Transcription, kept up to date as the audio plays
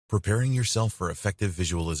Preparing yourself for effective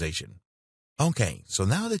visualization. Okay, so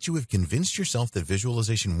now that you have convinced yourself that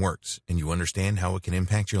visualization works and you understand how it can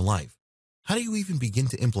impact your life, how do you even begin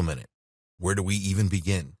to implement it? Where do we even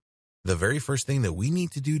begin? The very first thing that we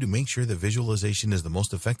need to do to make sure that visualization is the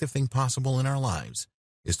most effective thing possible in our lives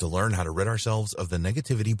is to learn how to rid ourselves of the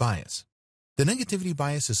negativity bias. The negativity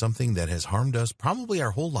bias is something that has harmed us probably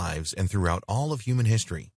our whole lives and throughout all of human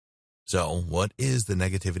history. So, what is the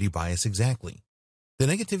negativity bias exactly? The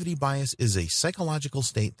negativity bias is a psychological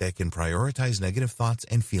state that can prioritize negative thoughts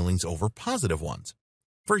and feelings over positive ones.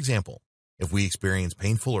 For example, if we experience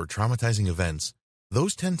painful or traumatizing events,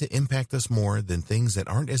 those tend to impact us more than things that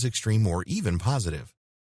aren't as extreme or even positive.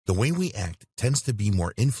 The way we act tends to be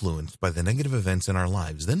more influenced by the negative events in our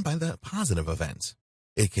lives than by the positive events.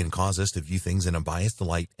 It can cause us to view things in a biased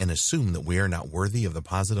light and assume that we are not worthy of the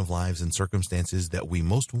positive lives and circumstances that we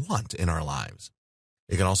most want in our lives.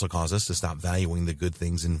 It can also cause us to stop valuing the good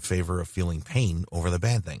things in favor of feeling pain over the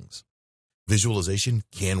bad things. Visualization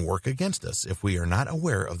can work against us if we are not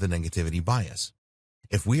aware of the negativity bias.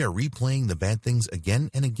 If we are replaying the bad things again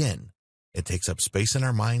and again, it takes up space in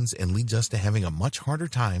our minds and leads us to having a much harder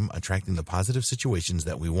time attracting the positive situations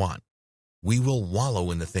that we want. We will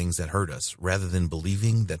wallow in the things that hurt us rather than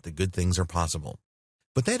believing that the good things are possible.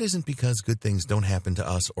 But that isn't because good things don't happen to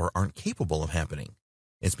us or aren't capable of happening.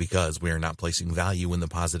 It's because we are not placing value in the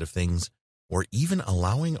positive things or even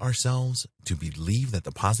allowing ourselves to believe that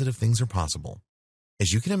the positive things are possible.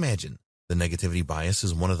 As you can imagine, the negativity bias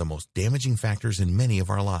is one of the most damaging factors in many of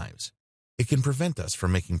our lives. It can prevent us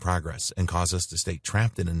from making progress and cause us to stay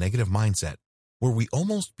trapped in a negative mindset where we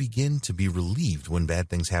almost begin to be relieved when bad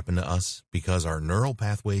things happen to us because our neural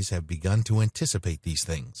pathways have begun to anticipate these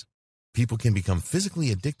things. People can become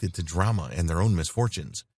physically addicted to drama and their own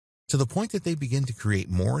misfortunes, to the point that they begin to create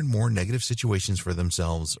more and more negative situations for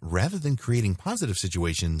themselves rather than creating positive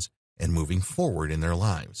situations and moving forward in their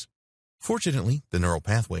lives. Fortunately, the neural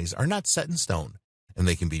pathways are not set in stone, and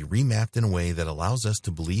they can be remapped in a way that allows us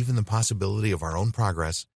to believe in the possibility of our own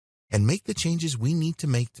progress and make the changes we need to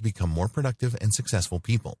make to become more productive and successful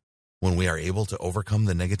people. When we are able to overcome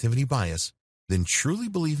the negativity bias, then truly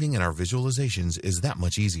believing in our visualizations is that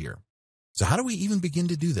much easier. So how do we even begin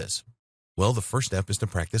to do this? Well, the first step is to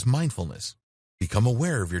practice mindfulness. Become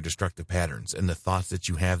aware of your destructive patterns and the thoughts that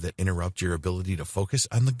you have that interrupt your ability to focus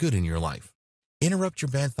on the good in your life. Interrupt your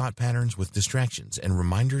bad thought patterns with distractions and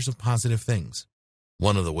reminders of positive things.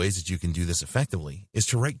 One of the ways that you can do this effectively is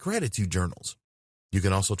to write gratitude journals. You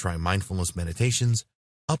can also try mindfulness meditations,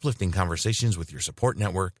 uplifting conversations with your support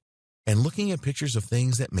network, and looking at pictures of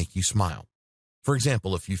things that make you smile. For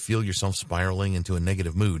example, if you feel yourself spiraling into a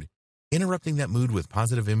negative mood, interrupting that mood with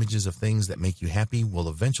positive images of things that make you happy will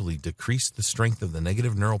eventually decrease the strength of the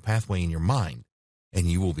negative neural pathway in your mind, and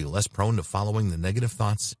you will be less prone to following the negative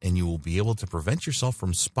thoughts, and you will be able to prevent yourself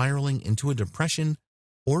from spiraling into a depression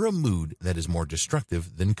or a mood that is more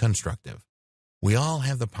destructive than constructive. We all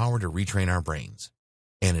have the power to retrain our brains,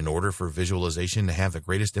 and in order for visualization to have the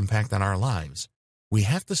greatest impact on our lives, we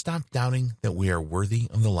have to stop doubting that we are worthy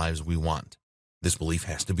of the lives we want. This belief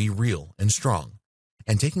has to be real and strong,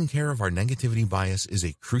 and taking care of our negativity bias is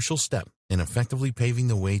a crucial step in effectively paving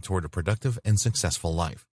the way toward a productive and successful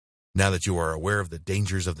life. Now that you are aware of the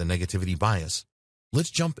dangers of the negativity bias, let's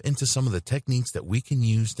jump into some of the techniques that we can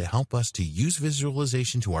use to help us to use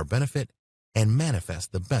visualization to our benefit and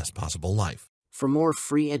manifest the best possible life. For more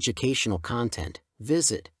free educational content,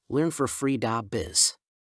 visit learnforfree.biz.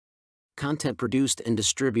 Content produced and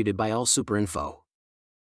distributed by AllSuperInfo.